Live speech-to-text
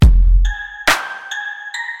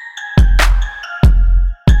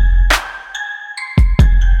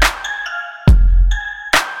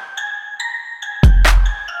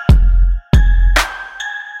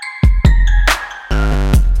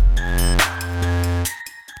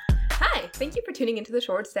Thank you for tuning into the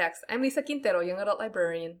Short Stacks. I'm Lisa Quintero, young adult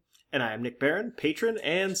librarian. And I am Nick Barron, patron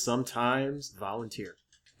and sometimes volunteer.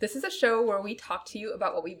 This is a show where we talk to you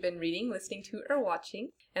about what we've been reading, listening to, or watching.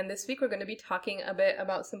 And this week we're going to be talking a bit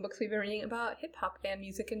about some books we've been reading about hip-hop and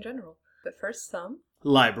music in general. But first, some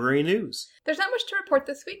library news. There's not much to report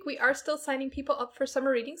this week. We are still signing people up for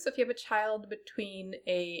summer readings, so if you have a child between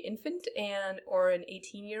a infant or an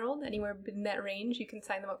 18-year-old, anywhere in that range, you can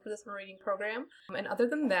sign them up for the summer reading program. And other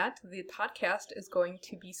than that, the podcast is going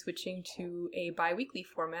to be switching to a bi-weekly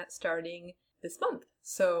format starting this month.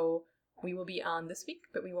 So we will be on this week,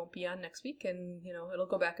 but we won't be on next week, and, it'll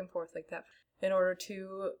go back and forth like that in order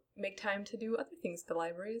to make time to do other things at the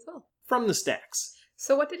library as well. From the stacks.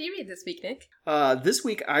 So what did you read this week, Nick? This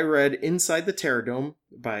week I read Inside the Terror Dome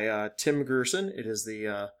by Tim Grierson. It is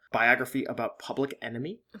the biography about Public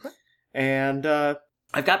Enemy. Okay. And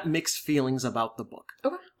I've got mixed feelings about the book.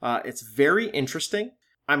 Okay. It's very interesting.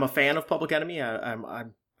 I'm a fan of Public Enemy. I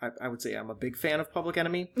would say I'm a big fan of Public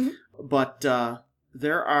Enemy. Mm-hmm. But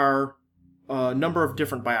there are a number of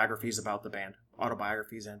different biographies about the band.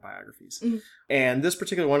 Autobiographies and biographies. Mm-hmm. And this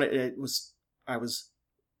particular one, I was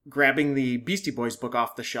grabbing the Beastie Boys book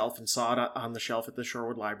off the shelf and saw it on the shelf at the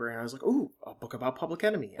Shorewood Library, and I was like, "Ooh, a book about Public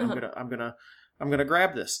Enemy! Uh-huh. I'm gonna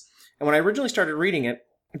grab this." And when I originally started reading it,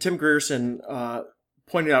 Tim Grierson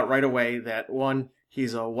pointed out right away that one,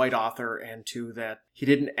 he's a white author, and two, that he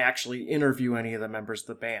didn't actually interview any of the members of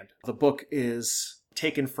the band. The book is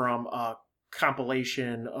taken from a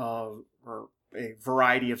compilation of or a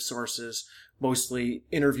variety of sources, mostly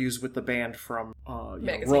interviews with the band from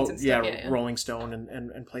magazines and stuff, Rolling Stone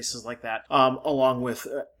and places like that, along with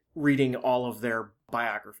reading all of their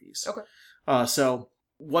biographies. Okay. So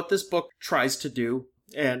what this book tries to do,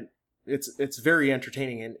 and it's very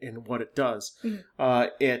entertaining in what it does. Mm-hmm.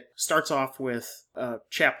 It starts off with a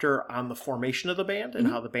chapter on the formation of the band and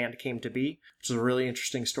mm-hmm. how the band came to be, which is a really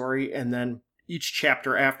interesting story. And then each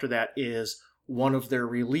chapter after that is one of their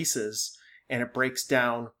releases, and it breaks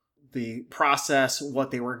down the process,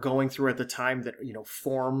 what they were going through at the time that,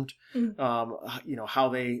 formed, mm-hmm. How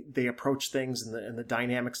they approach things and the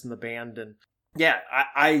dynamics in the band. And yeah,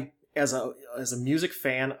 I as a music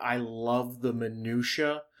fan, I love the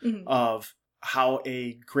minutia mm-hmm. of how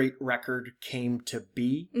a great record came to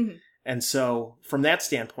be. Mm-hmm. And so from that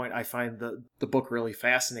standpoint, I find the book really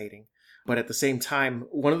fascinating. But at the same time,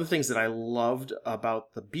 one of the things that I loved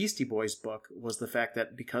about the Beastie Boys book was the fact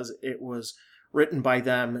that because it was written by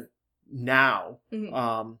them now, mm-hmm.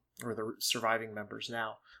 Or the surviving members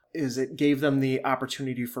now, is it gave them the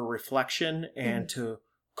opportunity for reflection and mm-hmm. to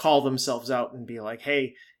call themselves out and be like,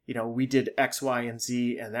 hey, we did X, Y, and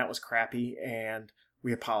Z, and that was crappy, and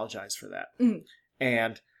we apologize for that. Mm-hmm.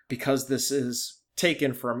 And because this is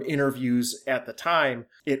taken from interviews at the time,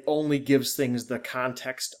 it only gives things the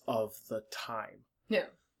context of the time. Yeah.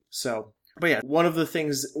 So, but yeah, one of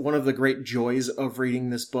the great joys of reading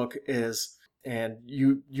this book is, and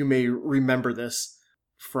you may remember this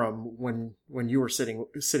from when you were sitting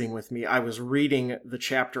with me, I was reading the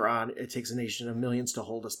chapter on It Takes a Nation of Millions to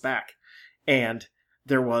Hold Us Back. And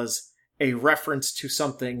there was a reference to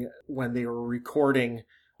something when they were recording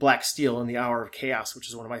Black Steel in the Hour of Chaos, which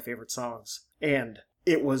is one of my favorite songs. And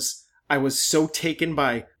I was so taken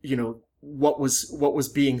by, what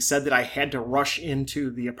was being said that I had to rush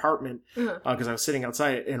into the apartment because I was sitting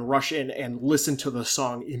outside and rush in and listen to the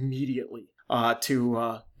song immediately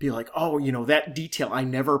to be like, oh, that detail, I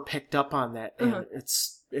never picked up on that. And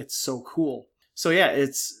it's so cool. So yeah,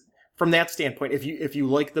 it's from that standpoint, if you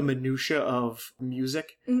like the minutia of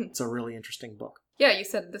music, mm-hmm. it's a really interesting book. Yeah, you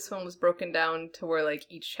said this one was broken down to where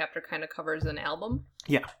each chapter kind of covers an album.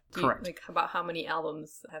 Yeah, correct. About how many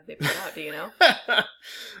albums have they put out? Do you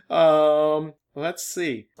know? Let's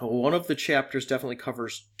see. One of the chapters definitely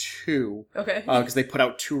covers 2. Okay. Because they put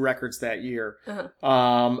out 2 records that year.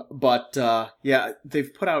 Uh-huh. But yeah,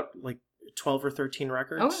 they've put out 12 or 13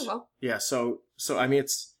 records. Oh well. Yeah. So I mean,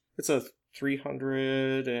 it's a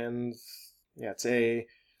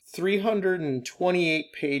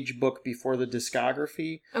 328-page book before the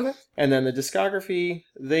discography. Okay. And then the discography,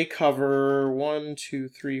 they cover 1, 2,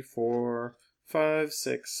 3, 4, 5,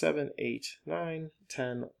 6, 7, 8, 9,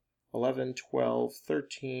 10, 11, 12,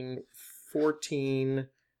 13, 14,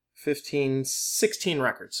 15, 16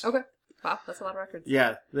 records. Okay. Wow, that's a lot of records.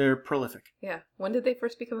 Yeah, they're prolific. Yeah. When did they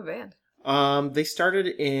first become a band? They started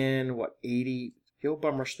in, 80... Yo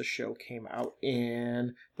Bum Rush the Show came out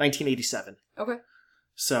in 1987. Okay.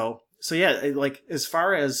 So yeah, as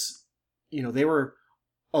far as, they were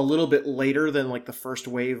a little bit later than the first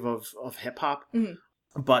wave of hip hop,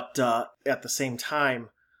 mm-hmm. but at the same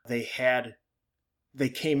time, they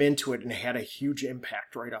came into it and had a huge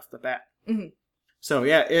impact right off the bat. Mm-hmm. So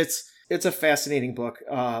yeah, it's a fascinating book.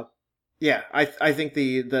 Yeah, I think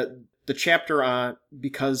the chapter on,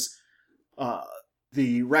 because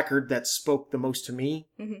the record that spoke the most to me,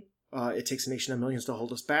 It Takes a Nation of Millions to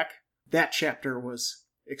Hold Us Back, that chapter was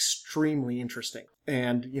extremely interesting.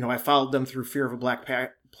 And, I followed them through Fear of a Black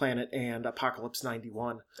Planet and Apocalypse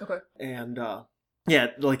 91. Okay. And, yeah,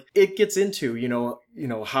 like, it gets into,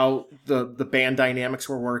 how the band dynamics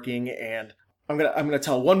were working. And I'm gonna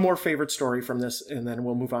tell one more favorite story from this, and then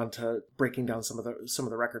we'll move on to breaking down some of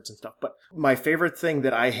the records and stuff. But my favorite thing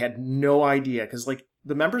that I had no idea, because, like,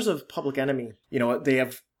 the members of Public Enemy, they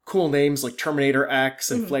have cool names like Terminator X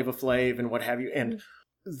and Flava Flav and what have you. And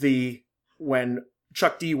when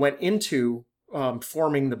Chuck D went into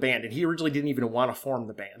forming the band, and he originally didn't even want to form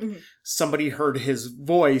the band, somebody heard his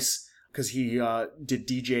voice because he did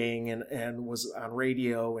DJing and was on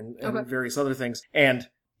radio and various other things. And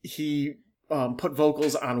he put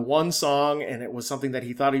vocals on one song, and it was something that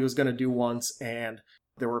he thought he was going to do once. And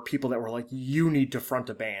there were people that were like, you need to front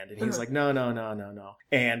a band. And he was like, no.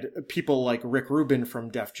 And people like Rick Rubin from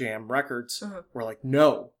Def Jam Records were like,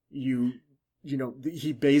 no,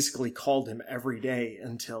 he basically called him every day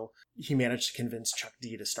until he managed to convince Chuck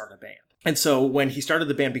D to start a band. And so when he started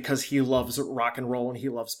the band, because he loves rock and roll and he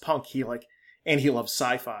loves punk, and he loves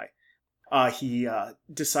sci-fi, he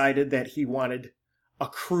decided that he wanted a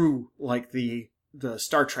crew like the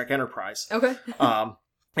Star Trek Enterprise. Okay.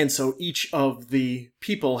 And so each of the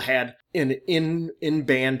people had an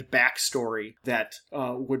in-band backstory that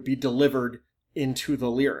would be delivered into the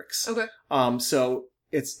lyrics. Okay. So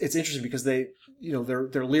it's interesting because they,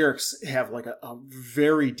 their lyrics have like a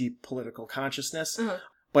very deep political consciousness,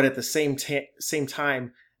 but at the same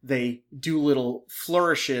time, they do little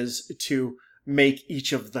flourishes to make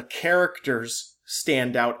each of the characters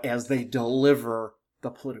stand out as they deliver the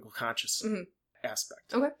political conscious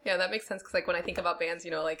aspect. Okay, yeah, that makes sense, because like when I think about bands,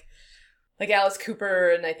 like Alice Cooper,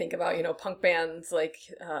 and I think about, punk bands like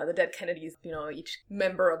the Dead Kennedys, each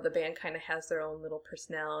member of the band kind of has their own little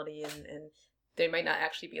personality, and they might not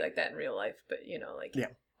actually be like that in real life, but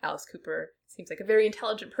Alice Cooper seems like a very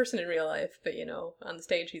intelligent person in real life, but on the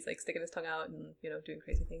stage he's like sticking his tongue out and doing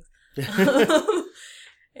crazy things.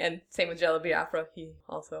 And same with Jello Biafra, he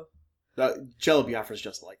also Jello Biafra's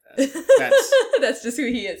just like that. That's just who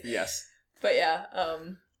he is. Yes. But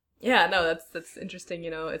no, that's interesting.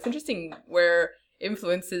 It's interesting where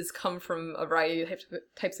influences come from a variety of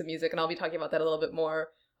types of music, and I'll be talking about that a little bit more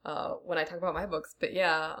when I talk about my books. But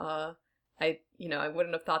I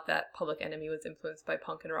wouldn't have thought that Public Enemy was influenced by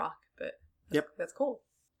punk and rock, but that's cool.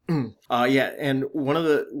 Yeah, and one of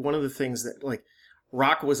the things that, like,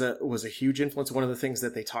 rock was a huge influence. One of the things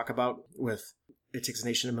that they talk about with It Takes a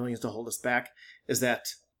Nation of Millions to Hold Us Back is that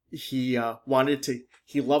he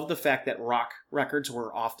loved the fact that rock records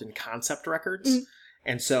were often concept records.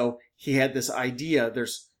 And so he had this idea,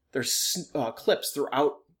 there's clips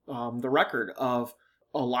throughout the record of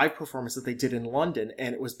a live performance that they did in London,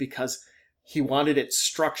 and it was because he wanted it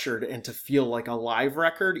structured and to feel like a live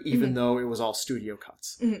record, even though it was all studio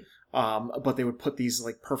cuts. But they would put these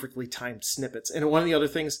like perfectly timed snippets. And one of the other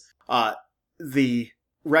things, the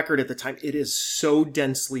record at the time, it is so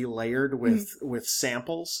densely layered with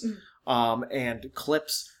samples and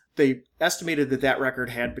clips. They estimated that record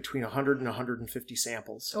had between 100 and 150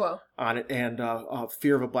 samples on it, and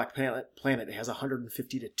Fear of a Black Planet has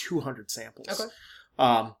 150 to 200 samples.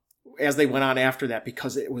 Okay. As they went on after that,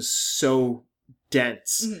 because it was so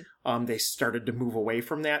dense, they started to move away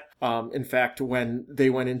from that. In fact, when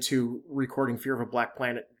they went into recording Fear of a Black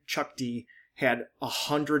Planet, Chuck D had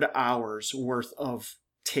 100 hours worth of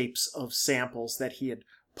tapes of samples that he had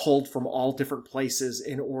pulled from all different places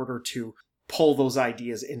in order to pull those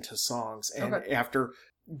ideas into songs. And after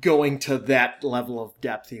going to that level of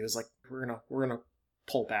depth, he was like, we're gonna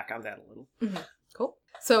pull back on that a little. Cool.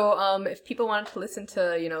 So if people wanted to listen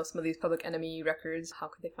to some of these Public Enemy records, how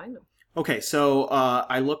could they find them? Okay, so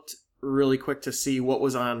I looked really quick to see what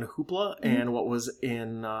was on Hoopla and what was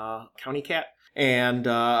in County Cat. And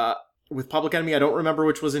with Public Enemy, I don't remember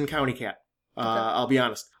which was in County Cat. I'll be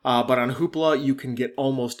honest. But on Hoopla, you can get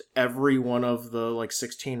almost every one of the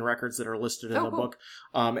 16 records that are listed in the book.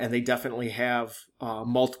 And they definitely have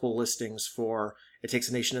multiple listings for It Takes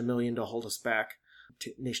a Nation of Millions to Hold Us Back,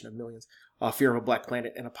 Nation of Millions, Fear of a Black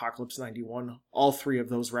Planet, and Apocalypse 91. All three of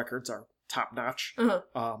those records are top-notch.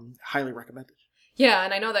 Highly recommended. Yeah,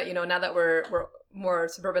 and I know that, now that we're more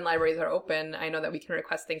suburban libraries are open, I know that we can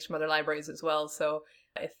request things from other libraries as well. So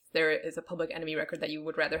if there is a Public Enemy record that you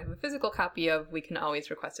would rather have a physical copy of, we can always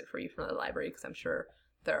request it for you from the library, because I'm sure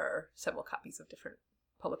there are several copies of different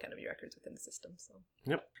Public Enemy records within the system. So.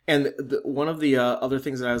 Yep. And one of the other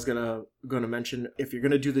things that I was gonna mention, if you're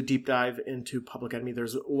gonna do the deep dive into Public Enemy,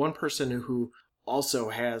 there's one person who also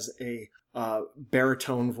has a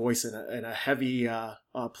baritone voice and a heavy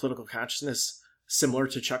political consciousness similar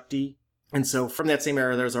to Chuck D. And so from that same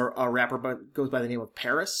era, there's a rapper goes by the name of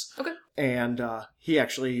Paris. Okay. And he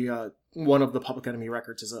actually, one of the Public Enemy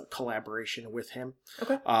records is a collaboration with him.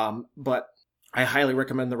 Okay. But I highly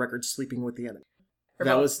recommend the record Sleeping with the Enemy.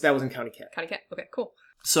 That was in County Cat. County Cat. Okay, cool.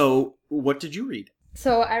 So what did you read?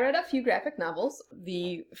 So I read a few graphic novels.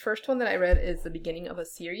 The first one that I read is the beginning of a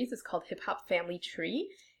series. It's called Hip Hop Family Tree.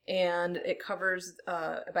 And it covers,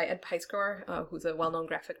 by Ed Pieskor, who's a well-known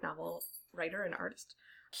graphic novel writer and artist.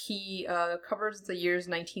 He covers the years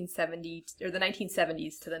 1970 or the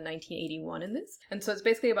 1970s to the 1981 in this, and so it's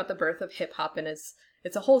basically about the birth of hip hop, and it's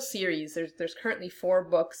a whole series. There's currently 4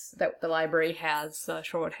 books that the library has,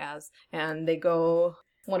 Shorewood has, and they go.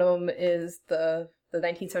 One of them is the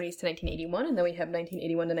 1970s to 1981, and then we have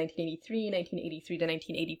 1981 to 1983, 1983 to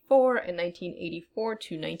 1984, and 1984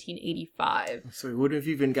 to 1985. So we wouldn't have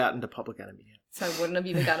even gotten to Public Enemy yet. So I wouldn't have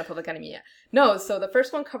even gotten to Public Enemy yet. No, so the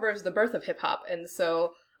first one covers the birth of hip-hop, and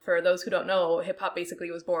so for those who don't know, hip-hop basically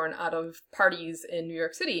was born out of parties in New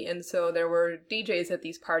York City, and so there were DJs at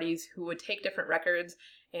these parties who would take different records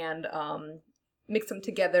and mix them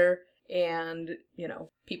together, and,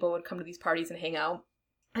 people would come to these parties and hang out.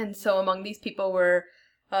 And so among these people were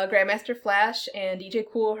Grandmaster Flash and DJ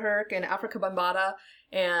Kool Herc and Afrika Bambaataa,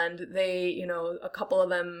 and they, a couple of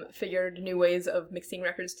them figured new ways of mixing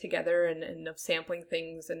records together and of sampling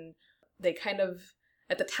things, and they kind of,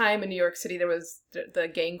 at the time in New York City, there was, the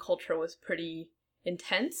gang culture was pretty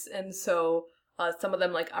intense, and so some of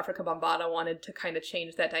them, like Afrika Bambaataa, wanted to kind of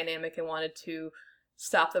change that dynamic and wanted to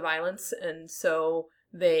stop the violence, and so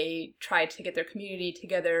they tried to get their community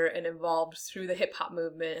together and evolved through the hip-hop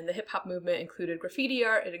movement, and the hip-hop movement included graffiti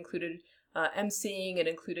art, it included emceeing, it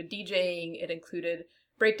included DJing, it included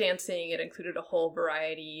breakdancing, it included a whole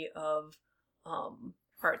variety of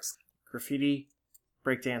arts. Graffiti,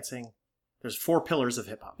 breakdancing. There's 4 pillars of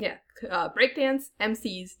hip-hop. Yeah. Breakdance,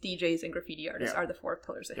 MCs, DJs, and graffiti artists are the 4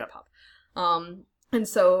 pillars of hip-hop. And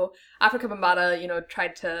so Afrika Bambaataa,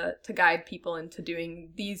 tried to guide people into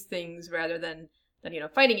doing these things rather than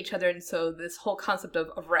fighting each other. And so this whole concept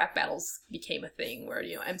of rap battles became a thing where,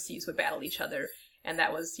 MCs would battle each other. And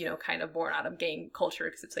that was, kind of born out of gang culture,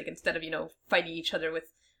 because it's like, instead of, fighting each other with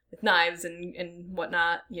knives and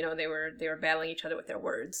whatnot, they were battling each other with their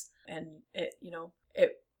words. And it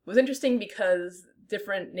was interesting because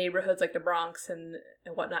different neighborhoods like the Bronx and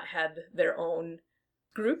whatnot had their own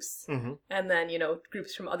groups. Mm-hmm. And then,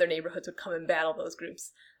 groups from other neighborhoods would come and battle those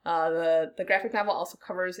groups. The graphic novel also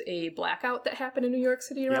covers a blackout that happened in New York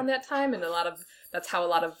City around that time. And that's how a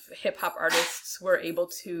lot of hip hop artists were able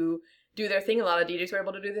to do their thing. A lot of DJs were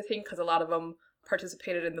able to do their thing because a lot of them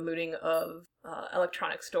participated in the looting of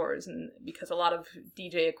electronic stores, and because a lot of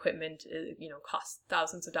DJ equipment, cost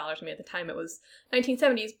thousands of dollars. I mean, at the time it was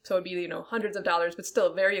 1970s, so it'd be, hundreds of dollars, but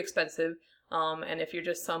still very expensive. And if you're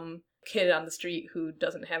just some kid on the street who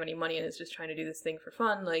doesn't have any money and is just trying to do this thing for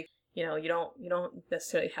fun, like, you don't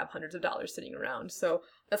necessarily have hundreds of dollars sitting around. So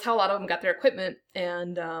that's how a lot of them got their equipment.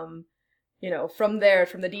 And, from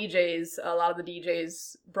the DJs, a lot of the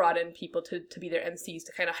DJs brought in people to be their MCs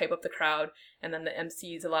to kind of hype up the crowd. And then the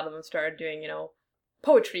MCs, a lot of them started doing,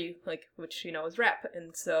 poetry, like, which, is rap.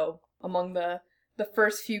 And so among the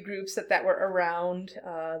first few groups that were around,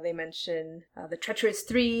 they mention the Treacherous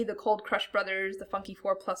Three, the Cold Crush Brothers, the Funky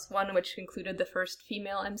 4+1, which included the first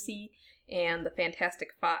female MC, and the Fantastic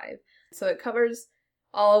Five. So it covers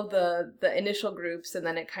all of the initial groups, and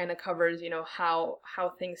then it kind of covers, how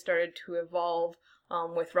things started to evolve,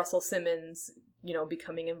 with Russell Simmons,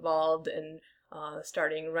 becoming involved and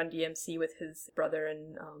starting Run DMC with his brother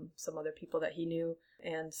and some other people that he knew.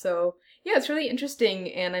 And so, yeah, it's really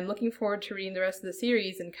interesting, and I'm looking forward to reading the rest of the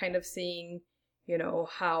series and kind of seeing,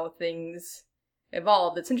 how things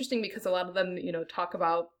evolved. It's interesting because a lot of them, talks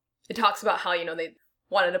about how, they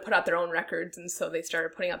wanted to put out their own records, and so they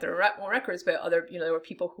started putting out their own records, but other, there were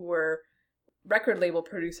people who were record label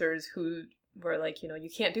producers who were like, you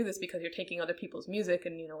can't do this because you're taking other people's music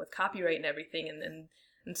and, with copyright and everything,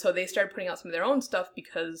 and so they started putting out some of their own stuff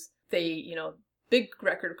because they, big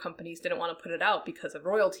record companies didn't want to put it out because of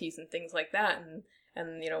royalties and things like that,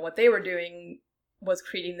 and what they were doing was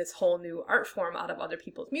creating this whole new art form out of other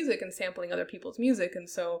people's music and sampling other people's music, and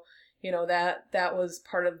so that was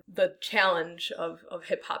part of the challenge of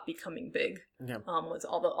hip hop becoming big. Yeah. Was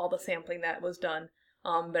all the sampling that was done.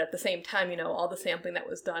 But at the same time, all the sampling that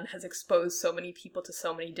was done has exposed so many people to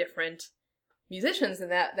so many different, musicians, and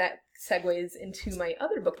that segues into my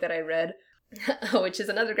other book that I read, which is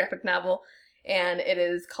another graphic novel, and it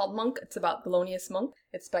is called Monk. It's about Thelonious Monk.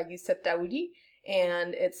 It's by Youssef Dawoodi,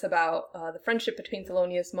 and it's about the friendship between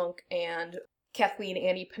Thelonious Monk and Kathleen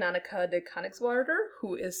Annie Pananica de Koenigswarter,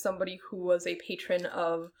 who is somebody who was a patron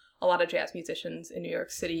of a lot of jazz musicians in New York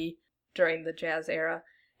City during the jazz era.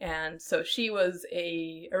 And so she was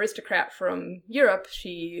a aristocrat from Europe.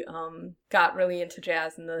 She got really into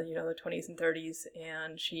jazz in the 20s and 30s,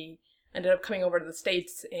 and she ended up coming over to the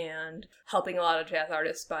States and helping a lot of jazz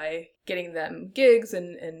artists by getting them gigs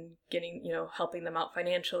and getting, helping them out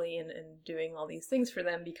financially and doing all these things for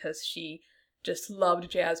them, because she just loved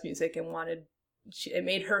jazz music and it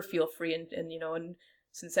made her feel free, and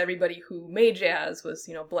since everybody who made jazz was,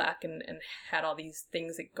 black and had all these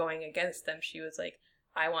things going against them, she was like,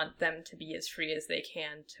 I want them to be as free as they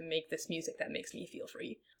can to make this music that makes me feel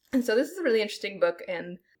free. And so this is a really interesting book,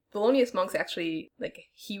 and Thelonious Monk's actually,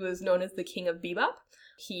 he was known as the king of bebop.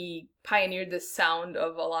 He pioneered this sound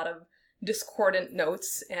of a lot of discordant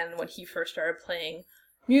notes, and when he first started playing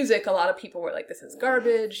music, a lot of people were like, this is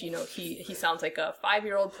garbage, he sounds like a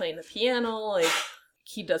 5-year-old playing the piano,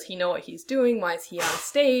 does he know what he's doing, why is he on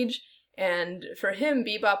stage? And for him,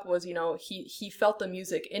 bebop was, he felt the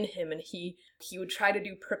music in him, and he would try to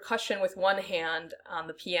do percussion with one hand on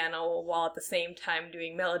the piano while at the same time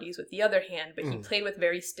doing melodies with the other hand, but he played with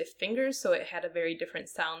very stiff fingers, so it had a very different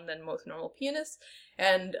sound than most normal pianists.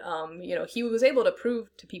 And, he was able to prove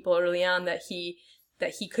to people early on that he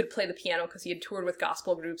could play the piano because he had toured with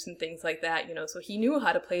gospel groups and things like that, so he knew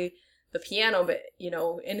how to play the piano, but,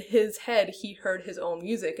 in his head, he heard his own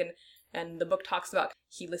music, and the book talks about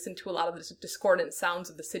he listened to a lot of the discordant sounds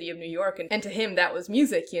of the city of New York, and to him that was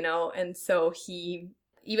music, and so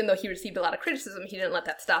even though he received a lot of criticism, he didn't let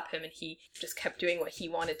that stop him, and he just kept doing what he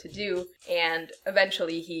wanted to do, and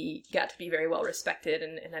eventually he got to be very well respected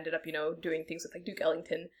and ended up, doing things with Duke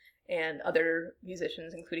Ellington and other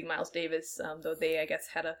musicians, including Miles Davis, though they, I guess,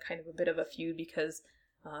 had a kind of a bit of a feud because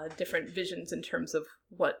different visions in terms of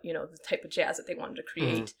what, the type of jazz that they wanted to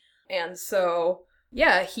create. And so,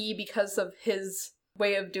 yeah, because of his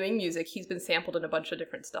way of doing music, he's been sampled in a bunch of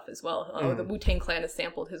different stuff as well. The Wu-Tang Clan has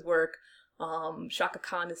sampled his work. Shaka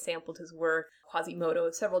Khan has sampled his work. Quasimodo,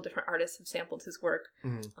 several different artists have sampled his work,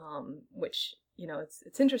 which,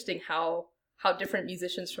 it's interesting how different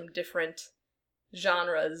musicians from different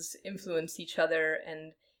genres influence each other,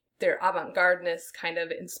 and their avant-gardeness kind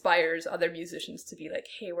of inspires other musicians to be like,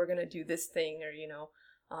 hey, we're going to do this thing, or,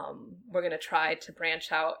 we're going to try to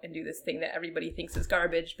branch out and do this thing that everybody thinks is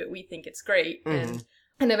garbage, but we think it's great.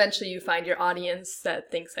 And eventually you find your audience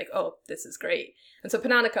that thinks like, oh, this is great. And so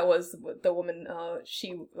Pananica was the woman,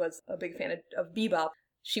 she was a big fan of bebop.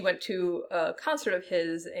 She went to a concert of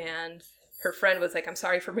his, and her friend was like, I'm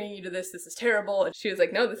sorry for bringing you to this. This is terrible. And she was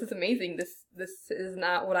like, no, this is amazing. This is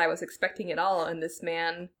not what I was expecting at all. And this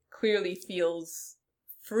man clearly feels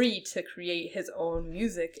free to create his own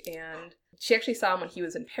music. And she actually saw him when he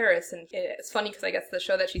was in Paris. And it's funny because I guess the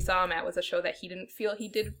show that she saw him at was a show that he didn't feel he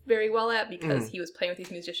did very well at, because he was playing with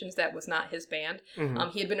these musicians that was not his band.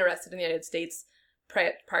 He had been arrested in the United States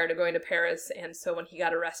prior to going to Paris. And so when he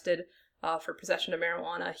got arrested for possession of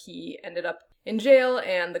marijuana, he ended up in jail,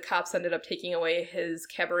 and the cops ended up taking away his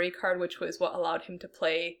cabaret card, which was what allowed him to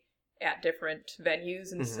play at different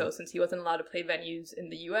venues. And so since he wasn't allowed to play venues in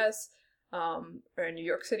the US or in New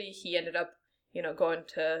York City, he ended up, going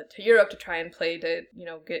to Europe to try and play to,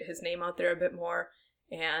 get his name out there a bit more.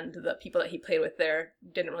 And the people that he played with there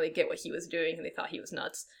didn't really get what he was doing, and they thought he was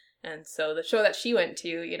nuts. And so the show that she went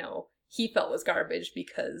to, he felt was garbage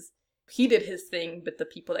because he did his thing, but the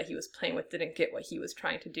people that he was playing with didn't get what he was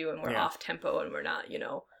trying to do, and were off tempo and were not,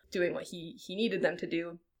 doing what he needed them to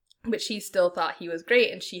do. But she still thought he was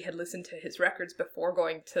great, and she had listened to his records before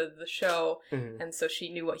going to the show, and so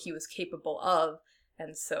she knew what he was capable of.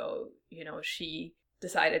 And so, she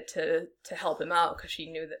decided to help him out, because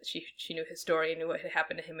she knew that she knew his story and knew what had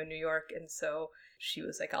happened to him in New York. And so she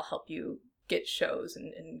was like, I'll help you get shows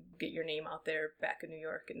and get your name out there back in New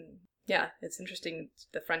York. And yeah, it's interesting,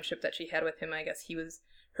 the friendship that she had with him. I guess he was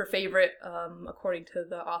her favorite, according to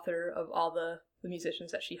the author, of all the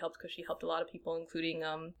musicians that she helped, because she helped a lot of people, including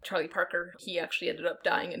Charlie Parker. He actually ended up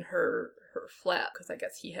dying in her flat because I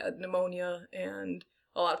guess he had pneumonia, and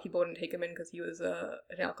a lot of people wouldn't take him in because he was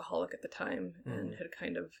an alcoholic at the time and had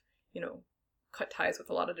kind of, cut ties with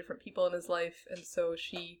a lot of different people in his life. And so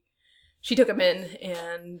she took him in,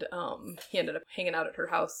 and he ended up hanging out at her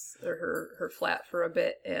house, or her flat, for a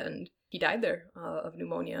bit, and he died there of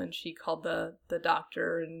pneumonia. And she called the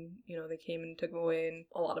doctor, and they came and took him away, and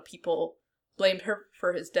a lot of people blamed her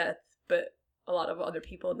for his death, but a lot of other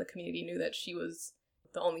people in the community knew that she was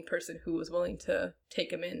the only person who was willing to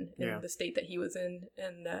take him in the state that he was in,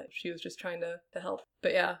 and that she was just trying to help.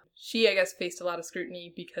 But yeah, she, I guess, faced a lot of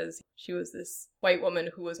scrutiny because she was this white woman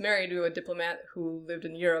who was married to a diplomat who lived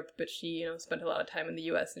in Europe, but she, you know, spent a lot of time in the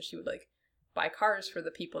US, and she would like buy cars for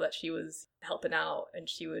the people that she was helping out, and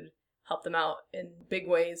she would help them out in big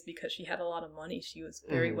ways because she had a lot of money. She was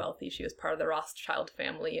very wealthy. She was part of the Rothschild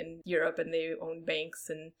family in Europe, and they owned banks,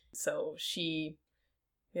 and so she,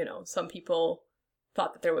 you know, some people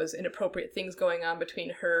thought that there was inappropriate things going on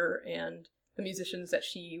between her and the musicians that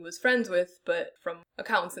she was friends with, but from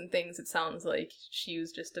accounts and things, it sounds like she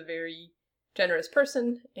was just a very generous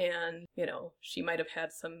person, and, you know, she might have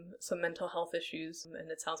had some mental health issues, and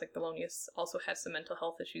it sounds like Thelonious also had some mental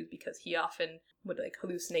health issues because he often would, like,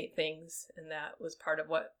 hallucinate things, and that was part of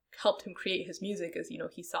what helped him create his music, is, you know,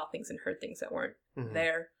 he saw things and heard things that weren't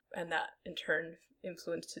there, and that, in turn,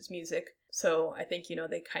 influenced his music. So I think, you know,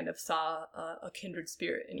 they kind of saw a kindred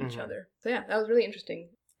spirit in each other. So yeah, that was really interesting.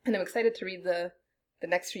 And I'm excited to read the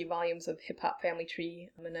next 3 volumes of Hip Hop Family Tree.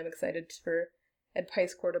 And I'm excited for Ed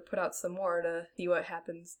Pieskor to put out some more to see what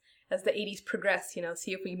happens as the 80s progress, you know,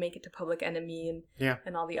 see if we make it to Public Enemy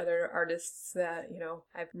and all the other artists that, you know,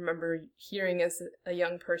 I remember hearing as a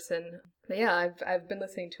young person. But yeah, I've been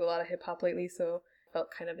listening to a lot of hip hop lately, so felt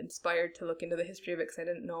kind of inspired to look into the history of it because I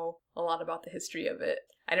didn't know a lot about the history of it.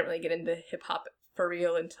 I didn't really get into hip hop for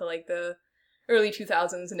real until like the early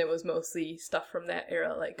 2000s, and it was mostly stuff from that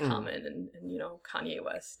era, like Common and you know, Kanye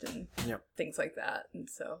West and things like that. And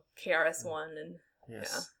so KRS-One and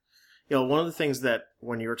You know, one of the things that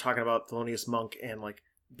when you were talking about Thelonious Monk and like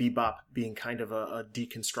bebop being kind of a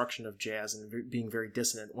deconstruction of jazz and being very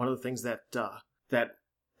dissonant, one of the things that that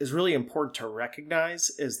is really important to recognize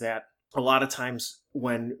is that a lot of times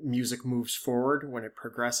when music moves forward, when it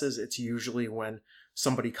progresses, it's usually when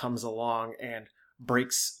somebody comes along and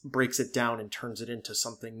breaks it down and turns it into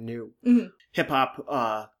something new. Hip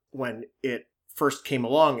hop, when it first came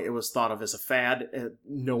along, it was thought of as a fad.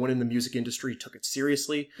 No one in the music industry took it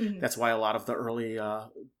seriously. That's why a lot of the early,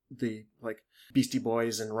 the like Beastie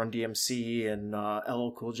Boys and Run DMC and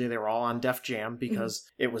LL Cool J, they were all on Def Jam because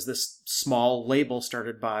it was this small label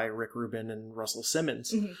started by Rick Rubin and Russell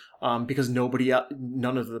Simmons, because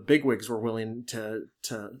none of the bigwigs were willing to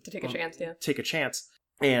take a chance. Take a chance.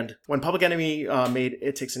 And when Public Enemy made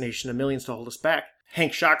It Takes a Nation of Millions to Hold Us Back,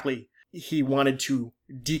 Hank Shocklee, he wanted to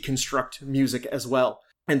deconstruct music as well.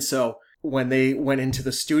 And so when they went into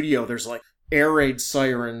the studio, there's like air raid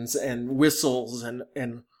sirens and whistles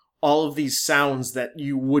and all of these sounds that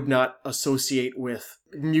you would not associate with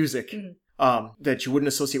music, that you wouldn't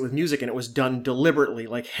associate with music. And it was done deliberately.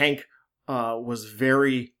 Like Hank was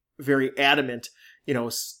very, very adamant. You know,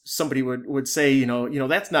 somebody would say, you know,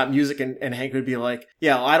 that's not music. And Hank would be like,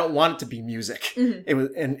 yeah, well, I don't want it to be music. It was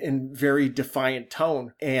in very defiant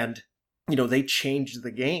tone. And, you know, they changed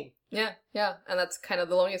the game. Yeah. And that's kind of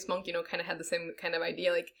Thelonious Monk, you know, kind of had the same kind of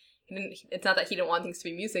idea. Like, it's not that he didn't want things to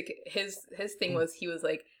be music. His thing was, he was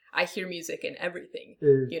like, I hear music in everything.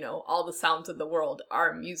 You know, all the sounds of the world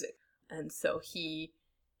are music. And so he,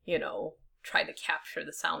 you know, tried to capture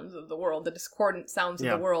the sounds of the world, the discordant sounds of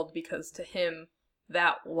the world, because to him,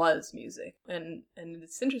 that was music. And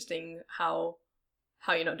it's interesting how,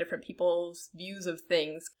 you know, different people's views of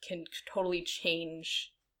things can totally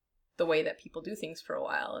change the way that people do things for a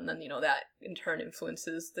while. And then, you know, that in turn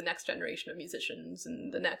influences the next generation of musicians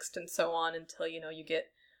and the next and so on until, you know, you get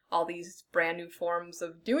all these brand new forms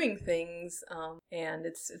of doing things. And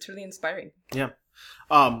it's really inspiring. Yeah.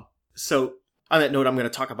 So on that note, I'm going to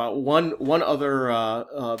talk about one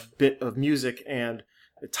other bit of music, and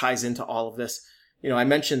it ties into all of this. You know, I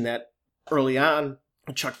mentioned that early on,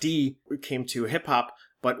 Chuck D came to hip hop,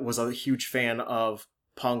 but was a huge fan of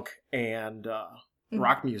punk and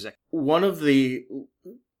rock music. We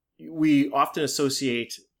often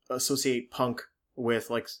associate punk with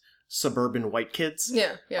like suburban white kids.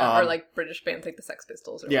 Yeah. Or like British bands like the Sex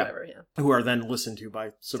Pistols or whatever, who are then listened to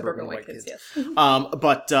by suburban white kids. Yes.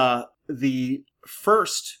 But the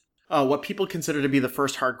first, what people consider to be the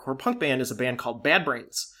first hardcore punk band is a band called Bad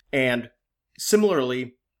Brains. And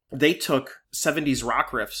similarly, they took 70s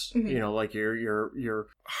rock riffs, you know, like your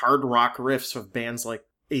hard rock riffs of bands like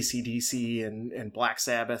AC/DC and Black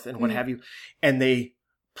Sabbath and what have you, and they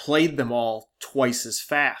played them all twice as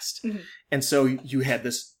fast. And so you had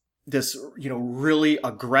this, you know, really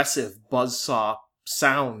aggressive buzzsaw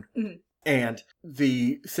sound. And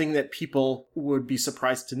the thing that people would be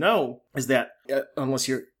surprised to know is that, unless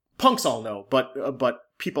punks all know, but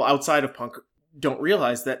people outside of punk don't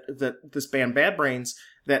realize that this band Bad Brains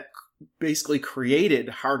that basically created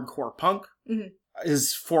hardcore punk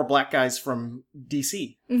is 4 black guys from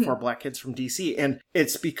DC, 4 black kids from DC. And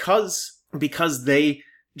it's because they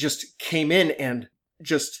just came in and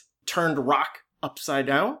just turned rock upside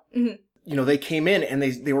down. You know, they came in and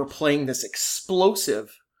they were playing this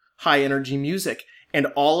explosive high energy music, and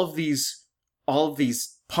all of these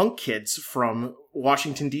punk kids from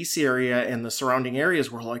Washington DC area and the surrounding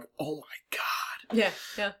areas were like, "Oh my God."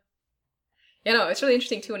 Yeah. You know, it's really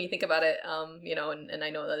interesting too when you think about it, you know, and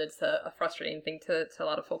I know that it's a frustrating thing to a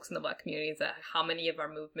lot of folks in the Black community, is that how many of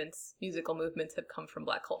our musical movements have come from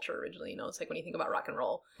Black culture originally. You know, it's like when you think about rock and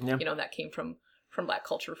roll, you know, that came from Black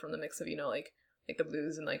culture, from the mix of, you know, like the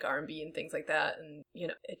blues and like R&B and things like that. And, you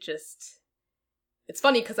know, it's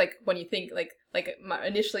funny because like when you think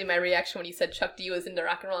initially my reaction when you said Chuck D was into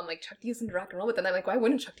rock and roll, I'm like, Chuck D is into rock and roll, but then I'm like, why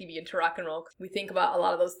wouldn't Chuck D be into rock and roll? We think about a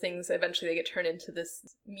lot of those things, eventually they get turned into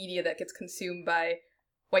this media that gets consumed by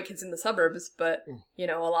white kids in the suburbs, but you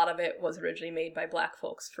know, a lot of it was originally made by Black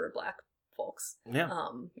folks for Black folks.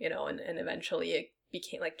 You know, and eventually it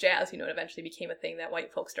became like jazz, you know, it eventually became a thing that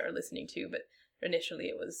white folks started listening to, but initially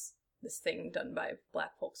it was this thing done by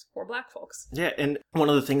Black folks for Black folks. Yeah, and one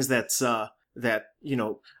of the things that's that, you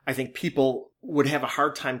know, I think people would have a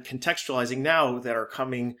hard time contextualizing now that are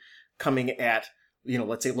coming at, you know,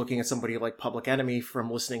 let's say looking at somebody like Public Enemy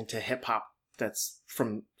from listening to hip hop that's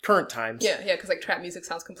from current times. Yeah, because like trap music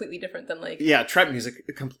sounds completely different than like... Yeah, trap music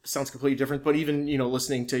sounds completely different, but even, you know,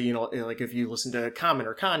 listening to, you know, like if you listen to Common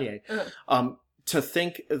or Kanye, to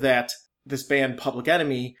think that this band Public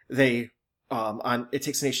Enemy, they, on It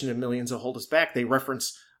Takes a Nation of Millions to Hold Us Back, they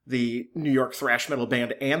reference the New York thrash metal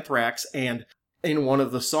band Anthrax, and in one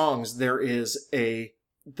of the songs there is the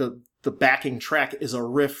backing track is a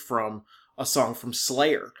riff from a song from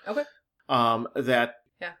Slayer. Okay.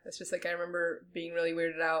 Yeah, it's just like I remember being really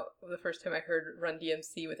weirded out the first time I heard Run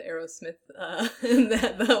DMC with Aerosmith and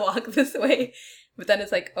the Walk This Way, but then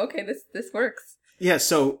it's like, okay, this works. Yeah,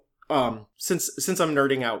 so since I'm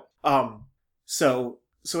nerding out, so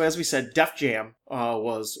as we said, Def Jam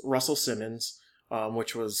was Russell Simmons,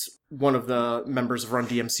 which was one of the members of Run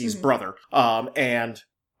DMC's brother, and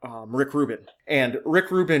Rick Rubin. And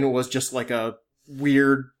Rick Rubin was just like a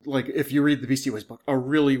weird, like if you read the Beastie Boys book, a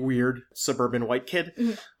really weird suburban white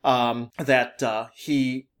kid, that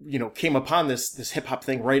he, you know, came upon this hip hop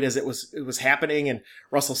thing right as it was happening, and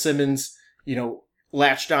Russell Simmons, you know,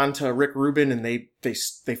 latched on to Rick Rubin, and they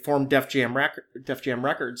formed Def Jam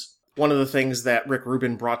Records. One of the things that Rick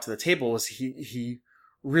Rubin brought to the table was he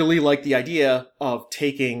really liked the idea of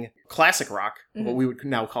taking classic rock, what we would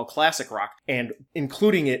now call classic rock, and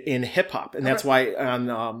including it in hip hop. And that's why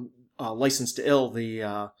on Licensed to Ill,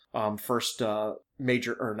 the first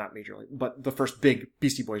major, or not major, but the first big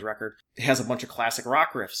Beastie Boys record, has a bunch of classic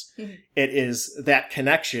rock riffs. It is that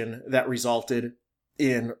connection that resulted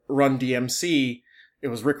in Run DMC. It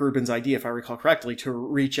was Rick Rubin's idea, if I recall correctly, to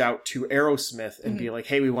reach out to Aerosmith and be like,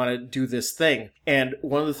 hey, we want to do this thing. And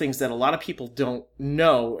one of the things that a lot of people don't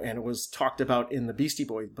know, and it was talked about in the Beastie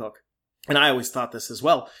Boys book, and I always thought this as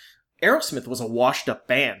well, Aerosmith was a washed up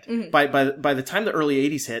band. By the time the early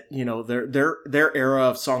 80s hit, you know, their era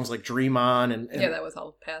of songs like Dream On and yeah, that was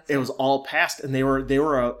all past. It was all past, and they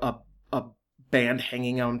were a band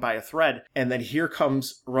hanging on by a thread. And then here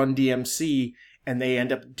comes Run DMC, and they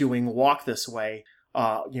end up doing Walk This Way.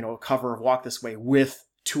 You know, a cover of Walk This Way with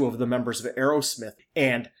 2 of the members of Aerosmith.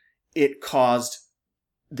 And it caused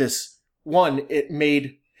this, it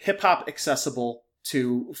made hip hop accessible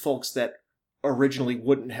to folks that originally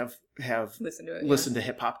wouldn't have listened to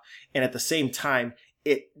hip hop. And at the same time,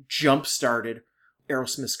 it jump-started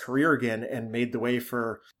Aerosmith's career again and made the way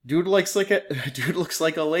for Dude Looks Like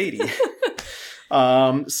a Lady.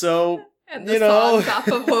 So... And the song off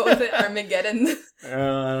of, what was it, Armageddon? I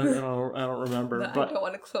don't remember. But I don't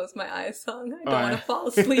want to close my eyes song. I don't want to fall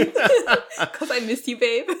asleep because I miss you,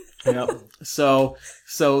 babe. Yeah. So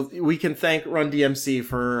we can thank Run DMC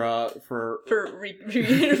for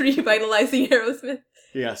revitalizing Aerosmith.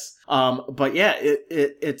 Yes. But yeah,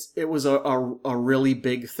 it was a really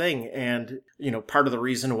big thing, and you know, part of the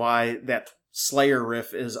reason why that Slayer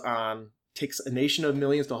riff is on Takes a Nation of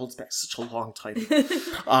Millions to Hold Us Back, such a long title,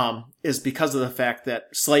 is because of the fact that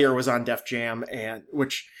Slayer was on Def Jam, and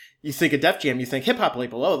which you think of Def Jam, you think hip hop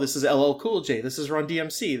label. Oh, this is LL Cool J, this is Run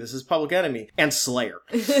DMC, this is Public Enemy, and Slayer.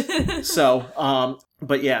 So,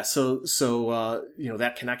 but yeah, so you know,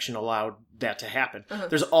 that connection allowed that to happen.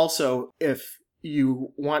 There's also, if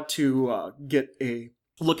you want to get a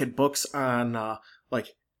look at books on like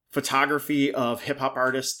photography of hip-hop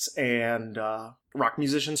artists and rock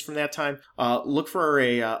musicians from that time, look for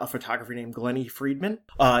a photographer named Glennie Friedman.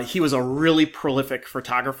 He was a really prolific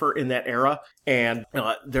photographer in that era, and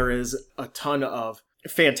there is a ton of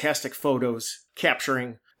fantastic photos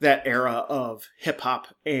capturing that era of hip-hop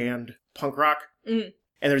and punk rock. And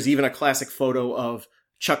there's even a classic photo of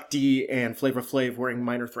Chuck D and Flavor Flav wearing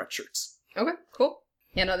Minor Threat shirts. Okay, cool.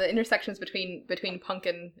 Yeah, no, the intersections between punk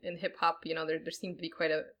and hip hop, there seem to be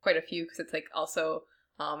quite a few, because it's like also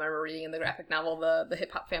I remember reading in the graphic novel the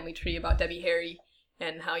hip hop family tree about Debbie Harry,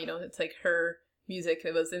 and how it's like her music,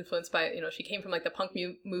 it was influenced by she came from like the punk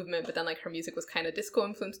movement, but then like her music was kind of disco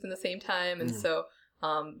influenced in the same time, and so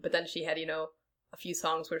but then she had a few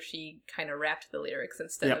songs where she kind of rapped the lyrics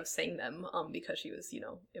instead of sang them, because she was,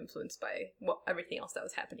 influenced by everything else that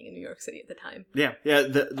was happening in New York City at the time. Yeah.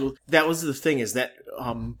 That was the thing, is that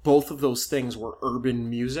both of those things were urban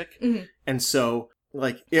music, and so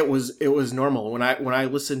like it was normal when I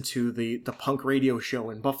listened to the punk radio show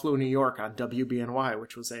in Buffalo, New York on WBNY,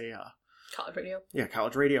 which was a college radio. Yeah,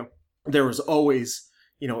 college radio. There was always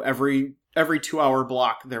every 2-hour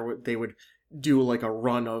block they would do like a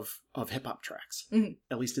run of hip-hop tracks,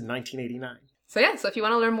 at least in 1989. So if you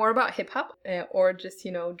want to learn more about hip-hop, or just,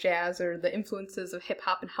 jazz, or the influences of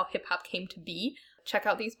hip-hop and how hip-hop came to be, check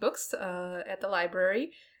out these books at the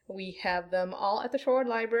library. We have them all at the Shorewood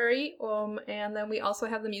Library, and then we also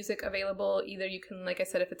have the music available. Either you can, like I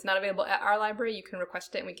said, if it's not available at our library, you can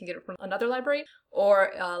request it and we can get it from another library,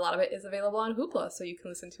 or a lot of it is available on Hoopla, so you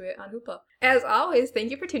can listen to it on Hoopla. As always,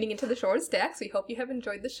 thank you for tuning into the Shorewood Stacks. We hope you have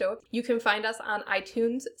enjoyed the show. You can find us on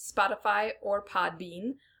iTunes, Spotify, or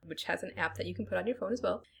Podbean, which has an app that you can put on your phone as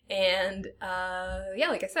well. And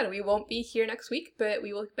like I said, we won't be here next week, but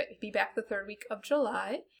we will be back the third week of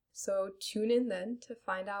July. So tune in then to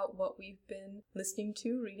find out what we've been listening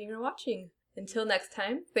to, reading, or watching. Until next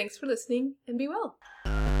time, thanks for listening, and be well.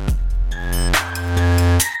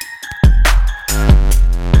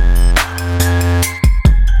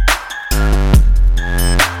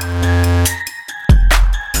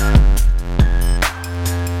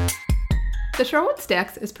 The Shorewood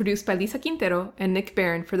Stacks is produced by Lisa Quintero and Nick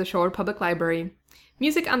Barron for the Shorewood Public Library.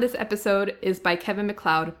 Music on this episode is by Kevin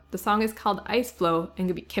MacLeod. The song is called Ice Flow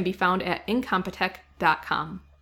and can be found at incompetech.com.